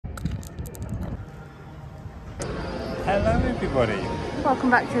Hello everybody. Welcome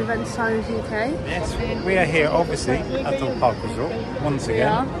back to Adventure Times UK. Yes, we are here obviously at the Park Resort once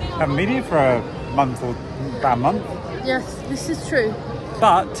again. Haven't been here for a month or about a month. Yes, this is true.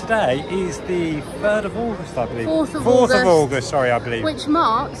 But today is the 3rd of August, I believe. 4th of August, sorry, I believe. Which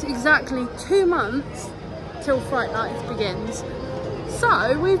marks exactly 2 months till Fright Night begins.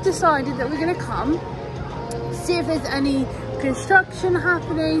 So we've decided that we're going to come, see if there's any construction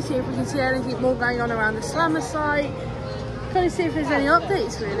happening, see if we can see anything more going on around the Slammer site, kind of see if there's any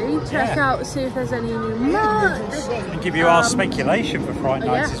updates really, check out, see if there's any new merch. And give you our speculation for Fright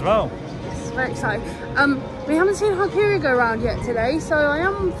Nights as well. It's very exciting. We haven't seen Hyperia go around yet today, so I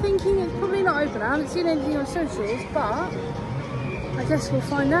am thinking it's probably not open. I haven't seen anything on socials, but I guess we'll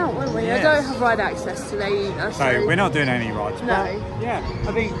find out, won't we? Yes. I don't have ride access today either. So we're not doing any rides. No. But yeah,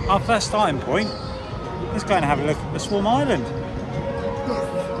 I think our first starting point is going to have a look at the Swarm Island. Yes.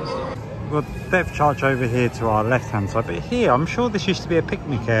 Well, depth charge over here to our left-hand side, but here, I'm sure this used to be a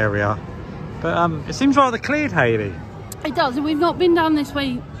picnic area. But it seems rather cleared, Hayley. It does, and we've not been down this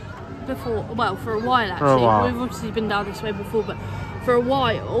way before, well, for a while actually. For a while. We've obviously been down this way before, but for a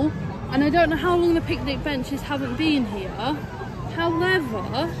while. And I don't know how long the picnic benches haven't been here.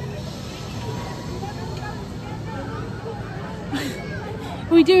 However,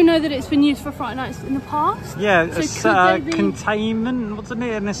 we do know that it's been used for Fright Nights in the past. Yeah, so containment, wasn't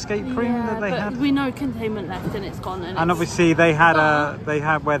it? An escape room that they had? We know containment left and it's gone. And obviously they had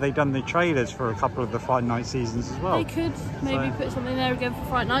where they done the trailers for a couple of the Fright Night seasons as well. They could maybe put something there again for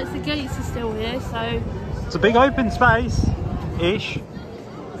Fright Nights. The gates are still here, so it's a big open space-ish.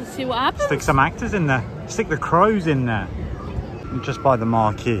 Let's see what happens. Stick some actors in there. Stick the crows in there. Just by the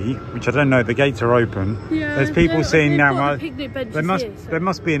marquee, which I don't know, the gates are open. Yeah, there's people sitting down. Well, there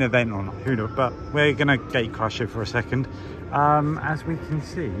must be an event on, who knows? But we're gonna gate crash it for a second. As we can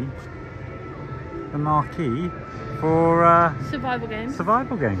see, the marquee for survival games.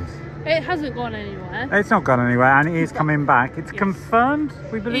 Survival games. It hasn't gone anywhere. It's not gone anywhere, and it is coming back. It's confirmed,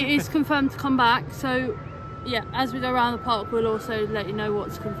 we believe. It is confirmed to come back. So yeah, as we go around the park, we'll also let you know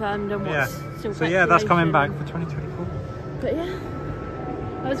what's confirmed and what's still. So yeah, that's coming back for 2024. But yeah,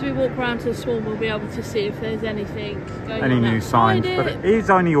 as we walk around to the Swarm, we'll be able to see if there's anything going on. Any new signs, but it is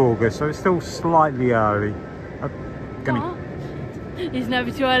only August, so it's still slightly early. It's never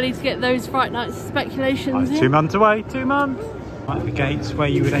too early to get those Fright Nights speculations in. 2 months away, 2 months. Like the gates where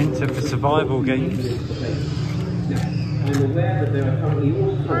you would enter for survival games. The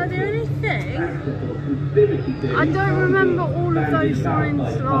only thing, I don't remember all of those signs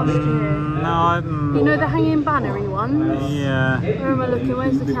last year. No, you know the hanging bannery ones? Yeah. Where am I looking?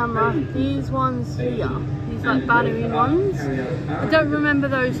 Where's the camera? These ones here. These like bannery ones. I don't remember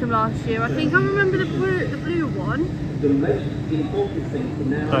those from last year. I think I remember the blue one.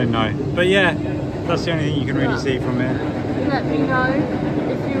 Don't know. But yeah, that's the only thing you can really see from it. Let me know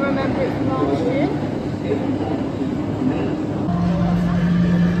if you remember it from last year.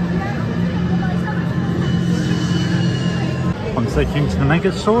 I'm taking to the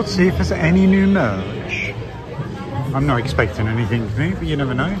Mega Store to see if there's any new merch. I'm not expecting anything new, but you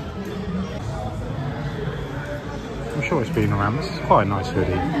never know. I'm sure it's been around. This is quite a nice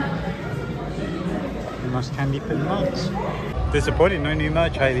hoodie. Nice candy pit mugs. Disappointing, no new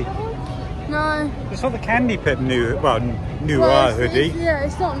merch, Hayley. No. It's not the candy pit newer hoodie.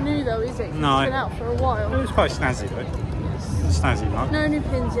 It's not new though, is it? No. It's been out for a while. It was quite snazzy though. Snazzy mug. No new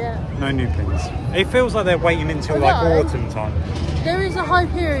pins yet. No new pins. It feels like they're waiting until like autumn time. There is a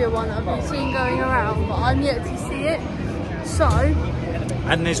Hyperia one that I've been seeing going around, but I'm yet to see it. So.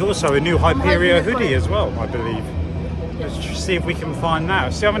 And there's also a new Hyperia hoodie as well, I believe. Let's just see if we can find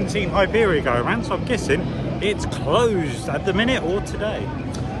that. See, I haven't seen Hyperia go around, so I'm guessing it's closed at the minute or today.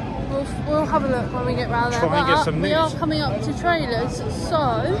 We'll have a look when we get round there. Try and get some news. We are coming up to trailers,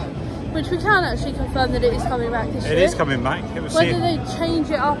 so. Which we can actually confirm that it is coming back this year. It is coming back. Whether they change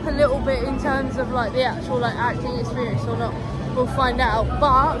it up a little bit in terms of like the actual like acting experience or not, we'll find out.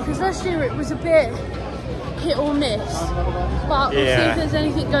 But because last year it was a bit hit or miss. But we'll see if there's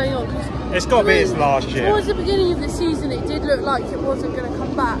anything going on. It's got to be its last year. Towards the beginning of the season, it did look like it wasn't going to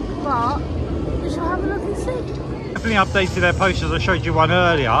come back. But we shall have a look and see. Definitely updated their posters. I showed you one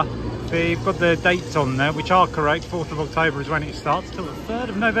earlier. They've got the dates on there, which are correct. 4th of October is when it starts, till the 3rd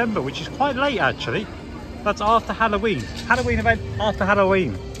of November, which is quite late actually. That's after Halloween. Halloween event after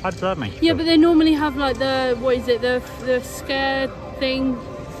Halloween. How does that make you feel? But they normally have like the, what is it, the scare thing,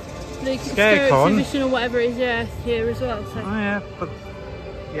 the scare exhibition or whatever it is, here as well. So. Oh yeah, but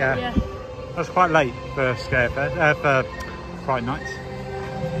yeah, that's quite late for scare fair, for Fright Nights.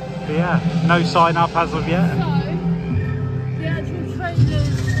 But yeah, no sign up as of yet. So, the actual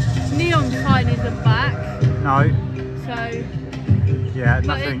trailers, neon sign isn't back. No. So yeah,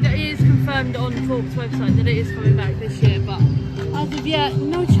 but nothing. it is confirmed on the POVS website that it is coming back this year, but as of yet,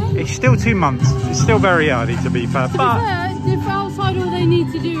 no change. It's still 2 months. It's still very early, to be fair. To be fair, if outside all they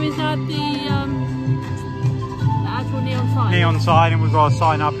need to do is add the actual neon sign. Neon sign, and we've got a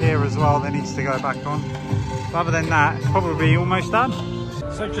sign up here as well that needs to go back on. But other than that, it's probably almost done.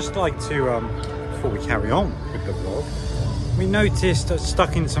 So I'd just like to, before we carry on with the vlog, we noticed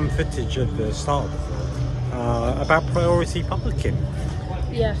stuck in some footage at the start of the vlog about priority parking.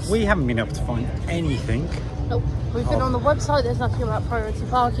 Yes. We haven't been able to find anything. Nope. We've been on the website, there's nothing about priority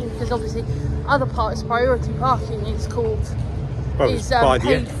parking, because obviously other parts, priority parking is called,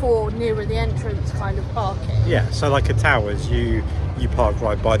 paid for nearer the entrance kind of parking. Yeah, so like at Towers, you park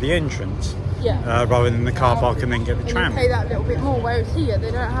right by the entrance. Yeah. Rather than the car park and then get the tram. You pay that little bit more, whereas here they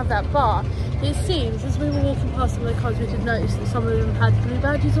don't have that. But it seems, as we were walking past some of the cars, we did notice that some of them had blue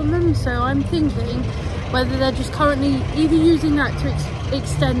badges on them. So I'm thinking whether they're just currently either using that to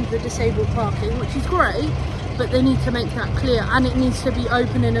extend the disabled parking, which is great, but they need to make that clear, and it needs to be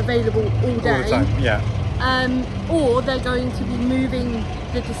open and available all day. All the time, yeah. Or they're going to be moving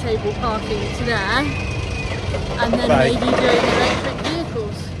the disabled parking to there, and then maybe doing electric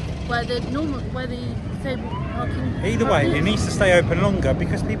vehicles where the disabled parking. Either way, it needs to stay open longer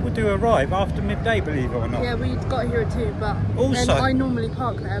because people do arrive after midday, believe it or not. Yeah, we got here at 2, but also, then I normally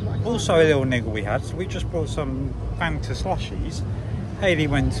park there. But also a little niggle we had, so we just brought some Fanta slushies. Hayley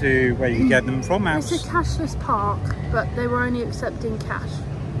went to where you get them from. It's a cashless park, but they were only accepting cash,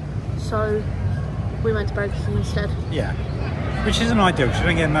 so we went to Burger King instead. Yeah, which isn't ideal because you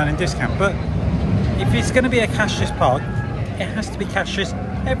don't get a in discount. But if it's going to be a cashless park, it has to be cashless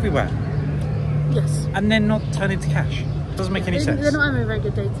everywhere. Yes. And then not turn into cash. Doesn't make any sense. They're not having a very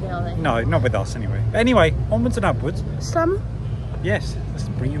good day today, are they? No, not with us anyway. But anyway, onwards and upwards. Some? Yes, let's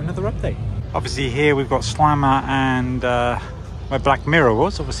bring you another update. Obviously here we've got Slammer and where Black Mirror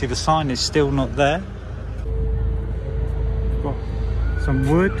was. Obviously the sign is still not there. We've got some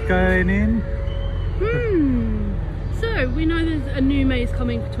wood going in. So we know there's a new maze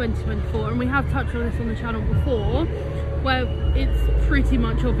coming for 2024, and we have touched on this on the channel before, where it's pretty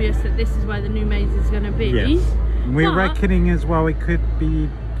much obvious that this is where the new maze is going to be. Yes. We're reckoning as well it could be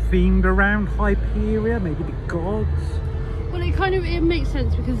themed around Hyperia, maybe the gods. Well, it makes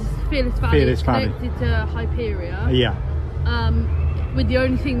sense because Fearless Valley is connected to Hyperia. Yeah. With the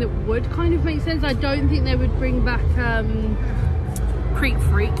only thing that would kind of make sense, I don't think they would bring back Creek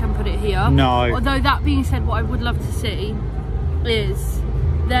Freak and put it here. No. Although that being said, what I would love to see is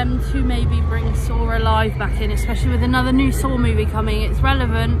them to maybe bring Saw Alive back in, especially with another new Saw movie coming. It's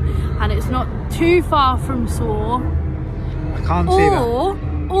relevant and it's not too far from Saw. I can't see that.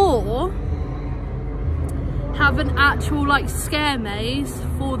 Or have an actual like scare maze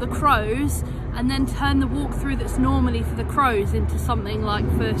for the crows, and then turn the walkthrough that's normally for the crows into something like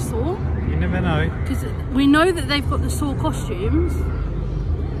for Saw. You never know. Because we know that they've got the Saw costumes.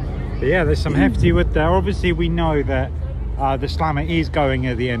 But yeah, there's some hefty wood there. Obviously we know that the Slammer is going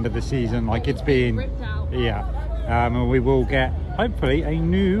at the end of the season, like it's being ripped out. Yeah. And we will get hopefully a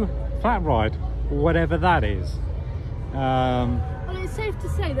new flat ride, whatever that is. Well, it's safe to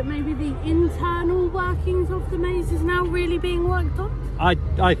say that maybe the internal workings of the maze is now really being worked on.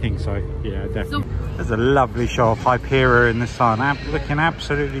 I think so, yeah, definitely. There's a lovely shot of Hyperia in the sun, looking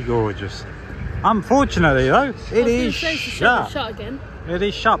absolutely gorgeous. Unfortunately though, it is shut. It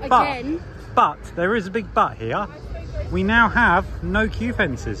is shut, but there is a big but here. We now have no queue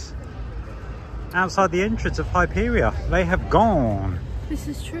fences outside the entrance of Hyperia. They have gone. This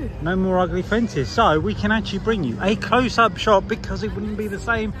is true. No more ugly fences, so we can actually bring you a close-up shot, because it wouldn't be the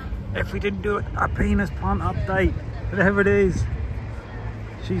same if we didn't do a penis plant update. Whatever it is,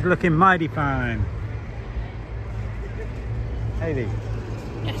 she's looking mighty fine. Hayley.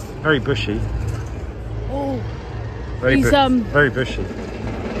 Yes. Very bushy. Oh. Very bushy.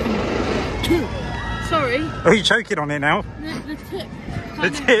 Sorry. Are you choking on it now? The tip. The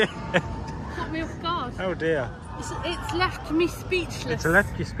tip. Caught me off guard. Oh dear. It's left me speechless. It's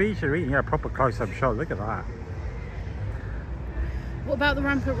left you speechless. Yeah, proper close-up shot. Look at that. What about the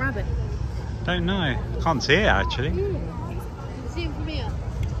rampant rabbit? Don't know. Can't see it actually. You can see it from here.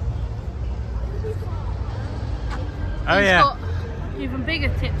 Oh yeah. Got even bigger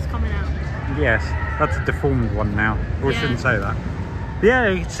tips coming out. Yes, that's a deformed one now. We shouldn't say that.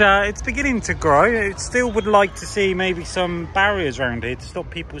 Yeah, it's beginning to grow. It still would like to see maybe some barriers around here to stop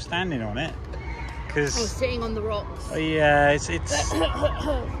people standing on it. Cause, sitting on the rocks. Yeah, it's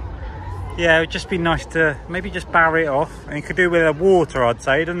yeah, it would just be nice to maybe just barrier it off, and you could do with water, I'd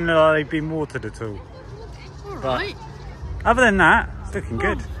say. It doesn't look like they've been watered at all. Alright. Other than that, it's looking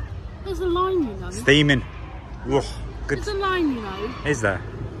good. There's a line, you know. Steaming. Ugh. Good. There's a line, you know. Is there?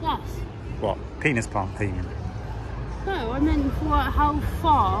 Yes. What? Penis plant theming? No, I meant for how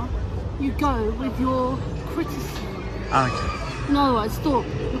far you go with your criticism. Oh, No, I stop.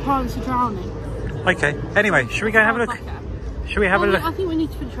 The plants are drowning. okay. Anyway, should we go have a look? Should we have a look? I think we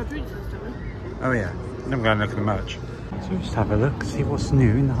need to finish our drinks first, don't we? Oh yeah. Then we're going to look at the merch. So we'll just have a look, see what's new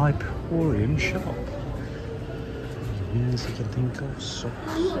in the Hyperia shop. Yes, you can think of socks.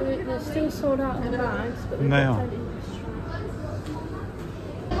 So they're still sold out in the bags, but they are.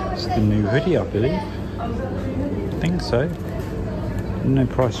 It's the new hoodie, I believe. I think so. No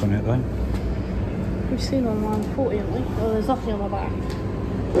price on it though. We've seen online 40, haven't we? Oh, there's nothing on my back.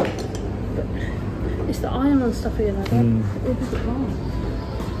 But it's the iron-on stuff again, I don't. What does it want?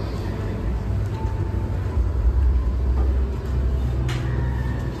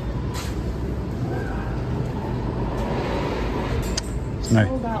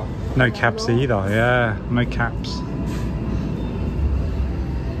 No caps either, yeah, no caps.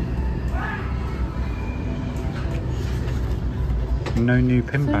 No new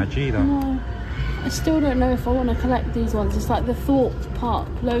pin badge either. No, I still don't know if I want to collect these ones. It's like the Thought Park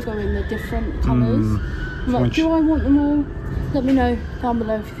logo in the different colours. I'm like, do I want them all? Let me know down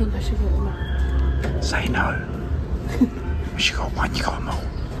below if you think I should get them all. Say no. Once you got one, you got them all.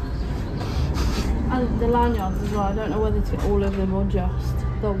 And the lanyards as well, I don't know whether to get all of them or just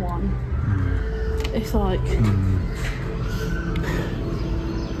the one. It's like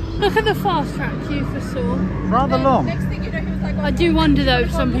look at the fast track queue for Saw. Rather long. Next thing you know, he was like, I do wonder though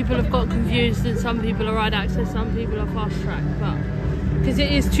if some people have got confused and some people are ride access, some people are fast track, but because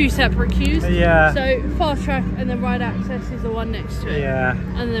it is two separate queues. Yeah. So fast track and then ride access is the one next to it. Yeah.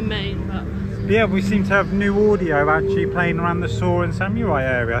 And then main, but yeah, we seem to have new audio actually playing around the Saw and Samurai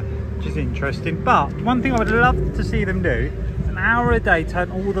area, which is interesting. But one thing I would love to see them do, an hour a day, turn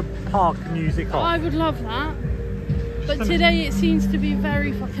all the park music off. I would love that. But today it seems to be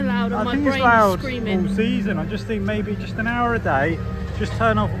very fucking loud and my brain is screaming. All season. I just think maybe just an hour a day, just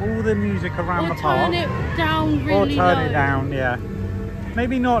turn off all the music around the park. Or turn it down really low. Or turn it down, yeah.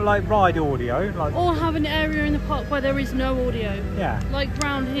 Maybe not like ride audio. Like, or have an area in the park where there is no audio. Yeah. Like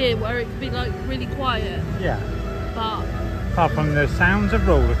round here where it could be like really quiet. Yeah. But apart from the sounds of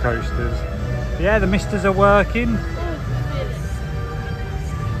roller coasters. Yeah, the misters are working.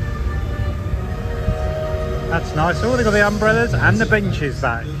 That's nice. Oh, they've got the umbrellas and the benches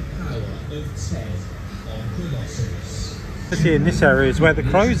back. Let's see, in this area is where the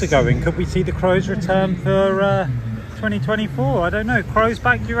crows are going. Could we see the crows return for 2024? I don't know. Crows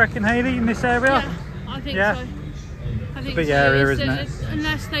back, you reckon, Hayley, in this area? Yeah, I think so. I think big area, so. isn't it?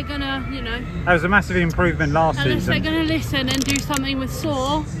 Unless they're gonna, you know. That was a massive improvement last season. Unless they're gonna listen and do something with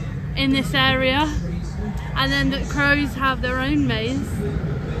Saw in this area, and then the crows have their own maze.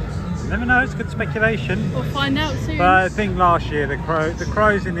 Never know, it's good speculation. We'll find out soon. But I think last year the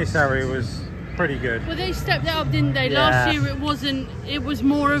crows in this area was pretty good. Well, they stepped it up, didn't they? Yeah. Last year it wasn't. It was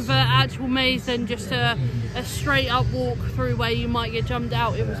more of an actual maze than just a straight up walk through where you might get jumped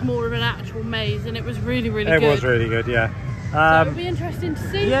out. It was more of an actual maze, and it was really good. It was really good, yeah. So it'll be interesting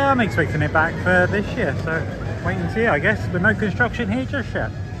to see. Yeah, I'm expecting it back for this year, so wait and see, I guess. But no construction here just yet.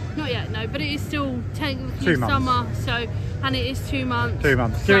 Not yet, no, but it is still technically summer, so, and it is 2 months. 2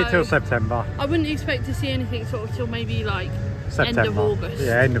 months. Give it till September. I wouldn't expect to see anything sort of till maybe like September. end of August.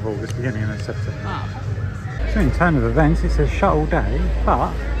 Yeah, end of August, beginning of September. Ah. So in terms of events, it says shut all day,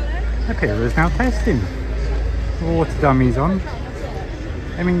 but Hyperia is now testing. Water dummies on.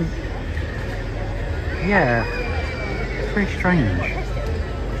 I mean, yeah, it's very strange.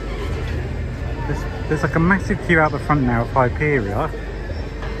 There's like a massive queue out the front now of Hyperia.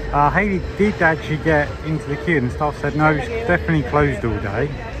 Hayley did actually get into the queue and the staff said no, it's definitely closed all day.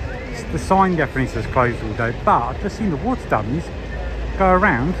 The sign definitely says closed all day, but I've just seen the water dummies go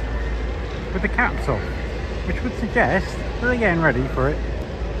around with the caps off, which would suggest that they're getting ready for it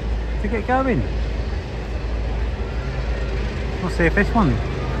to get going. We'll see if this one.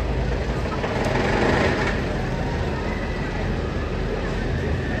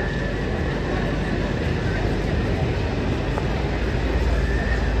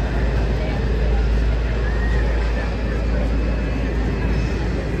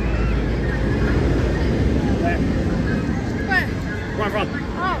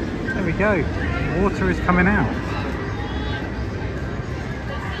 There we go. Water is coming out.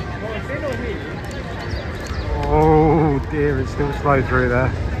 Oh dear, it's still slow through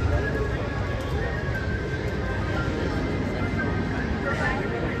there.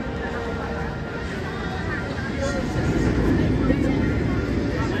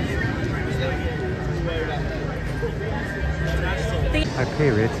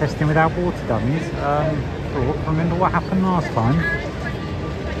 Hyperia testing without water dummies. thought. Remember what happened last time?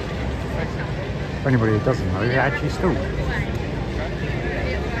 For anybody who doesn't know, it actually stalled.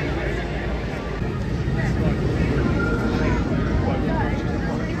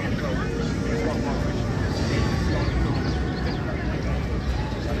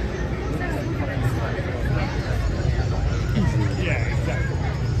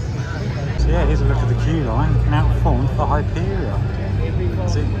 Yeah, here's a look at the queue line now formed for Hyperia.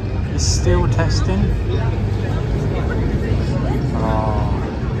 It's still testing. Oh.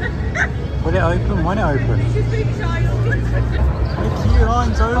 Will it open? When it opens? The queue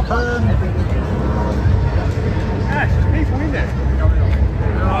line's open! Ash, there's people in there.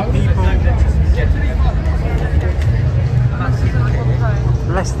 There are people.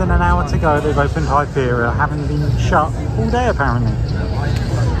 Less than an hour to go, they've opened Hyperia, having been shut all day apparently.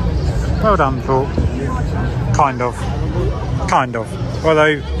 Well done, Thorpe. Kind of. Kind of.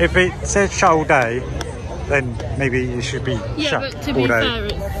 Although, if it says shut all day, then maybe it should be shut all day. Yeah, but to be fair,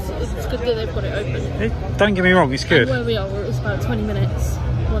 it's good that they've got it open. Don't get me wrong, it's good. And where we are, it's about 20 minutes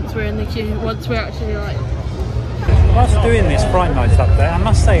once we're in the queue, once we're actually like... Whilst doing this Fright Nights update, I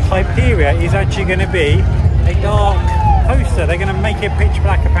must say Hyperia is actually going to be a dark coaster. They're going to make it pitch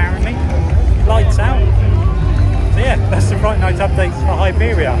black apparently. Lights out. So yeah, that's the Fright Nights updates for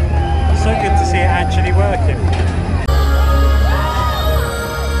Hyperia. So good to see it actually working.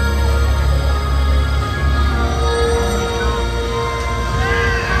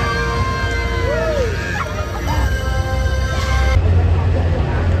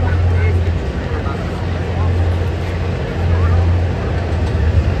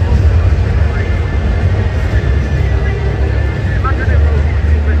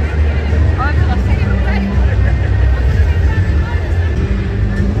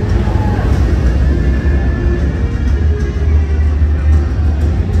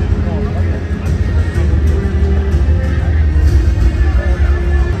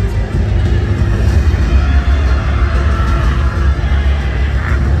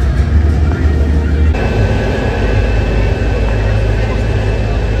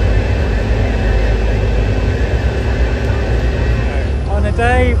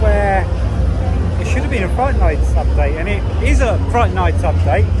 Day where it should have been a Fright Nights update, and it is a Fright Nights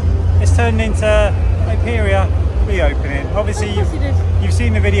update. It's turned into Hyperia reopening. Obviously you've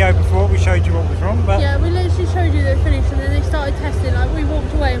seen the video before, we showed you what was wrong, but yeah, we literally showed you the finish and then they started testing. Like, we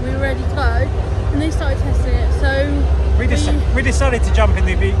walked away and we were ready to go and they started testing it, so we decided to jump in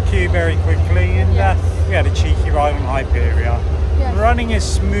the queue very quickly, and yes. We had a cheeky ride on Hyperia. Yes. Running as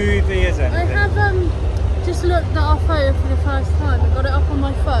smoothly as anything. I have just looked at our photo for the first time. I got it up on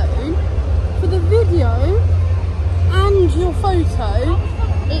my phone. For the video and your photo,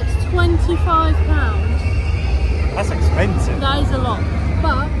 it's £25. That's expensive. That is a lot.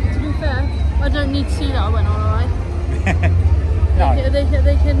 But, to be fair, I don't need to see that I went on, alright? No. They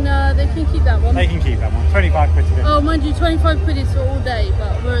can keep that one. They can keep that one. 25 quid to do. Oh, mind you, 25 quid is for all day,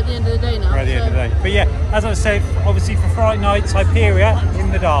 but we're at the end of the day now. We're at the end of the day. But yeah, as I said, obviously for Fright Nights, Hyperia in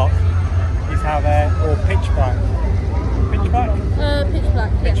the dark. How they're, or pitch black. Pitch black? Pitch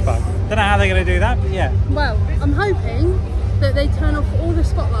black, yes. Pitch black. Don't know how they're going to do that, but yeah. Well, I'm hoping that they turn off all the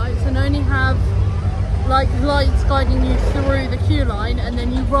spotlights and only have like lights guiding you through the queue line, and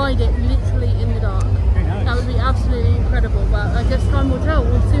then you ride it literally in the dark. Who knows? That would be absolutely incredible, but I guess time will tell.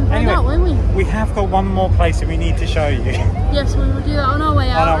 We'll soon find out, won't we? We have got one more place that we need to show you. Yes, we will do that on our way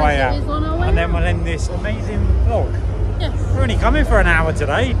out. On our way out. And then we'll end this amazing vlog. Yes. We're only coming for an hour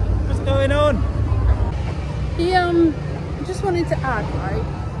today. What's going on? I just wanted to add,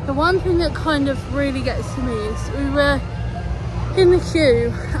 right, the one thing that kind of really gets to me is we were in the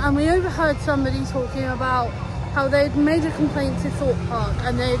queue and we overheard somebody talking about how they'd made a complaint to Thorpe Park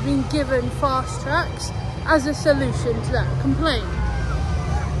and they'd been given fast tracks as a solution to that complaint.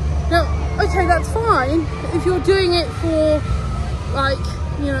 Now, okay, that's fine if you're doing it for, like,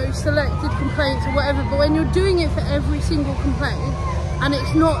 you know, selected complaints or whatever, but when you're doing it for every single complaint, and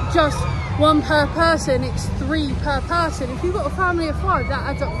it's not just one per person, it's 3 per person. If you've got a family of 5, that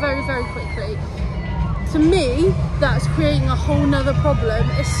adds up very, very quickly. To me, that's creating a whole nother problem,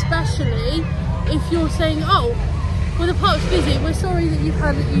 especially if you're saying, oh, well, the park's busy, we're sorry that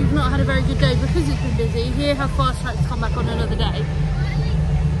you've not had a very good day because it's been busy, here have fast tracks come back on another day.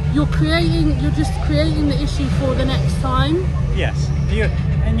 You're just creating the issue for the next time. Yes,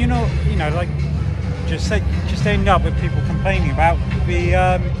 and you know, like, just end up with people complaining about the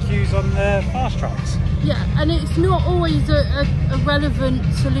queues on the fast tracks. Yeah, and it's not always a relevant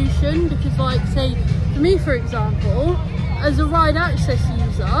solution, because, like, say, for me, for example, as a ride access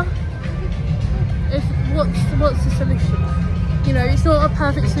user, what's the solution? you know, it's not a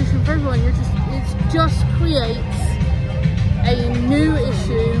perfect solution for everyone. It just creates a new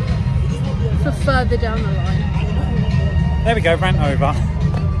issue for further down the line. There we go, rant over.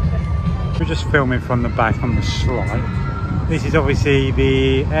 We're just filming from the back on the slide. This is obviously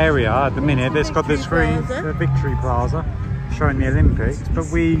the area at the minute that's got the screen, the Victory Plaza, showing the Olympics. But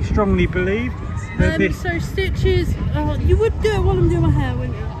we strongly believe that so Stitches, you would do it while I'm doing my hair,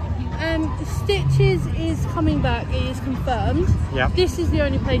 wouldn't you? Stitches is coming back, it is confirmed. Yeah. This is the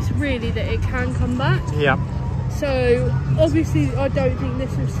only place really that it can come back. Yeah. So obviously I don't think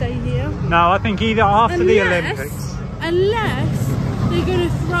this will stay here. No, I think either after the Olympics. Unless they're going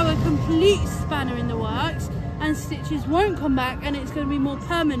to throw a complete spanner in the works and Stitches won't come back and it's going to be more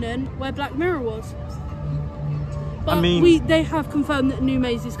permanent where Black Mirror was. But I mean, they have confirmed that New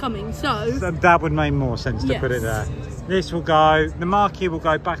Maze is coming, so that would make more sense to put it there. This will go, the marquee will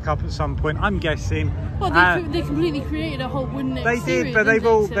go back up at some point, I'm guessing. Well, they completely created a whole wooden exterior. They did, but they've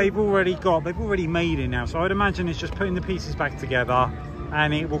already made it now. So I'd imagine it's just putting the pieces back together,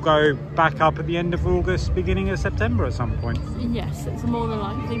 and it will go back up at the end of August, beginning of September at some point. Yes, it's more than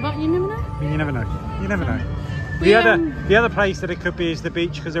likely, but you never know. You never know. You never know. The other place that it could be is the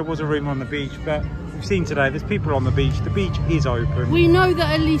beach, because there was a room on the beach, but we've seen today there's people on the beach. The beach is open. We know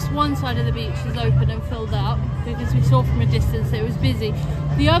that at least one side of the beach is open and filled up because we saw from a distance that it was busy.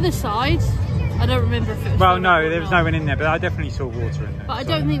 The other side, I don't remember if it was. Well, no, there was no one in there, but I definitely saw water in there. But I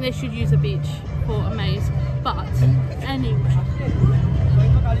don't think they should use a beach for a maze. But anyway.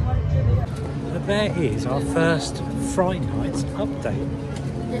 But there is our first Fright Nights update.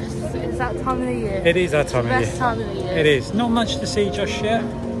 Yes, it's that time of the year. It is that time of the year. Best time of the year. It is. Not much to see just yet.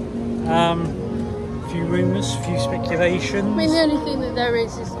 Few rumours, few speculations. I mean, the only thing that there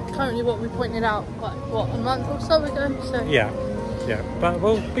is currently what we pointed out, like, what, a month or so ago? So. Yeah. But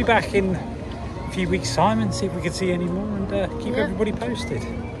we'll be back in a few weeks' time and see if we can see any more and keep everybody posted.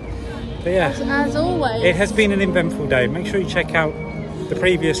 But yeah. As always. It has been an eventful day. Make sure you check out the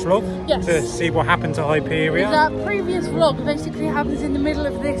previous vlog to see what happened to Hyperia. That previous vlog basically happens in the middle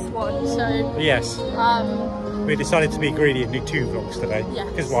of this one, so... Yes. We decided to be greedy and do 2 vlogs today. Yes.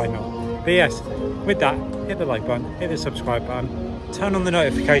 Because why not? But yes, with that, hit the like button, hit the subscribe button, turn on the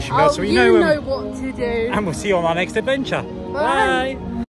notification bell so you know what to do. And we'll see you on our next adventure. Bye.